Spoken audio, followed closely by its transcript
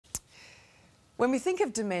When we think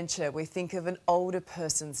of dementia, we think of an older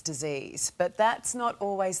person's disease, but that's not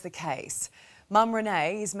always the case. Mum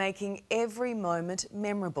Renee is making every moment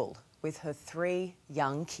memorable with her 3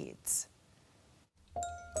 young kids.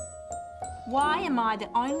 Why am I the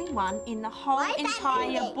only one in the whole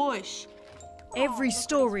entire bush? Every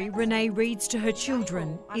story Renee reads to her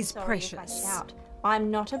children is precious. I'm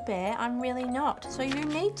not a bear, I'm really not. So you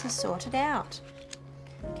need to sort it out.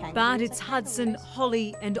 But it's Hudson,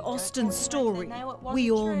 Holly and Austin's story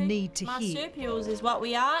we all need to hear. Marsupials is what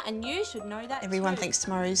we are, and you should know that. Everyone thinks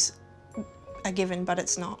tomorrow's a given, but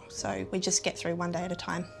it's not. So we just get through one day at a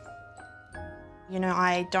time. You know,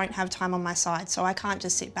 I don't have time on my side, so I can't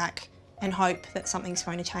just sit back and hope that something's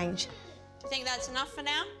going to change. Do you think that's enough for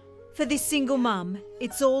now? For this single mum,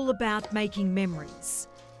 it's all about making memories.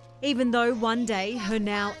 Even though one day her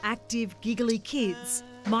now active, giggly kids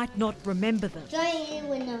might not remember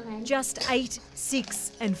them. Just 8,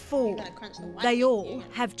 6 and 4, they all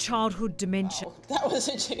have childhood dementia. Oh, that was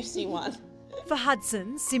a juicy one. For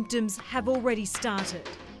Hudson, symptoms have already started.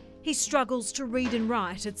 He struggles to read and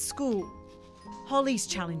write at school. Holly's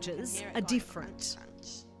challenges are different.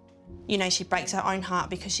 You know, she breaks her own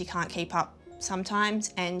heart because she can't keep up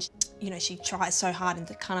sometimes, and, you know, she tries so hard and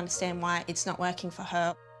can't understand why it's not working for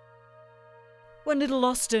her. When little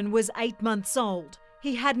Austin was 8 months old,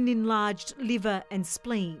 he had an enlarged liver and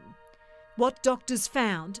spleen. What doctors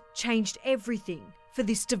found changed everything for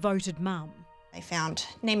this devoted mum. They found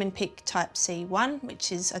Niemann-Pick type C1,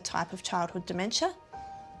 which is a type of childhood dementia.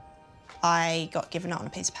 I got given it on a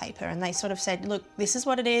piece of paper and they sort of said, look, this is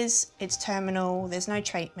what it is, it's terminal, there's no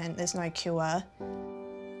treatment, there's no cure.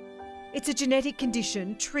 It's a genetic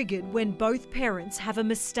condition triggered when both parents have a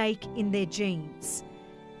mistake in their genes.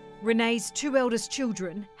 Renee's 2 eldest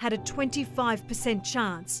children had a 25%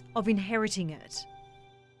 chance of inheriting it.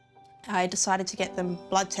 I decided to get them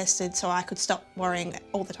blood tested so I could stop worrying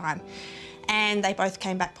all the time, and they both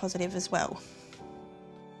came back positive as well.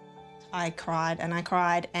 I cried,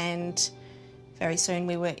 and very soon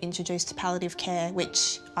we were introduced to palliative care,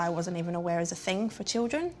 which I wasn't even aware is a thing for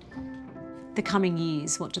children. The coming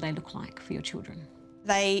years, what do they look like for your children?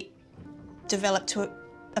 They develop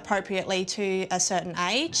appropriately to a certain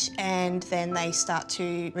age, and then they start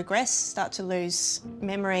to regress, start to lose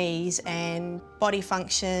memories and body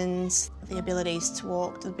functions, the abilities to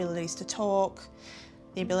walk, the abilities to talk,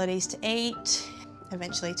 the abilities to eat,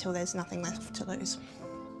 eventually till there's nothing left to lose.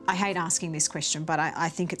 I hate asking this question, but I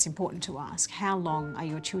think it's important to ask. How long are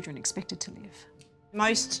your children expected to live?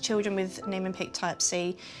 Most children with Niemann-Pick type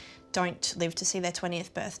C don't live to see their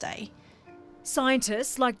 20th birthday.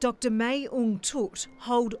 Scientists like Dr May Ung Tut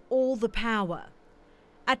hold all the power.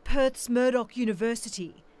 At Perth's Murdoch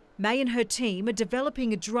University, May and her team are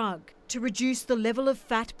developing a drug to reduce the level of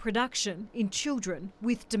fat production in children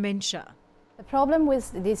with dementia. The problem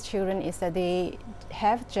with these children is that they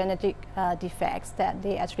have genetic defects that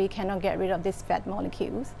they actually cannot get rid of these fat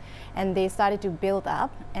molecules, and they started to build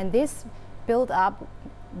up, and this build up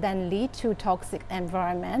then lead to toxic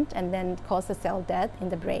environment and then cause a cell death in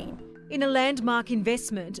the brain. In a landmark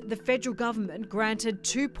investment, the federal government granted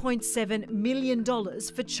 $2.7 million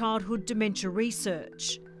for childhood dementia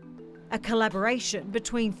research, a collaboration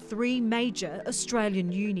between 3 major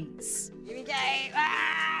Australian unis. Here we go.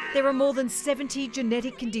 There are more than 70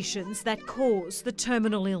 genetic conditions that cause the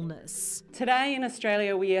terminal illness. Today in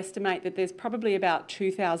Australia we estimate that there's probably about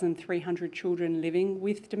 2,300 children living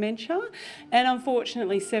with dementia, and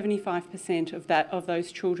unfortunately 75% of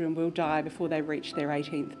those children will die before they reach their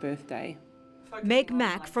 18th birthday. Meg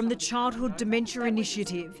Mack from the Childhood Dementia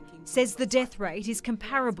Initiative says the death rate is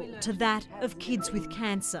comparable to that of kids with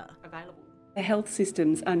cancer. The health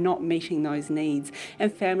systems are not meeting those needs,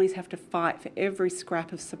 and families have to fight for every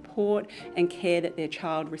scrap of support and care that their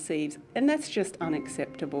child receives, and that's just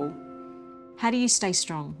unacceptable. How do you stay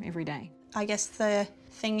strong every day? I guess the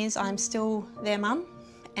thing is I'm still their mum,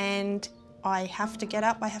 and I have to get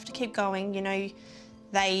up, I have to keep going. You know,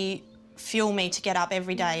 they fuel me to get up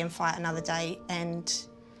every day and fight another day, and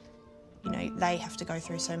you know, they have to go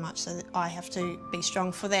through so much, so that I have to be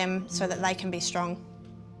strong for them so that they can be strong.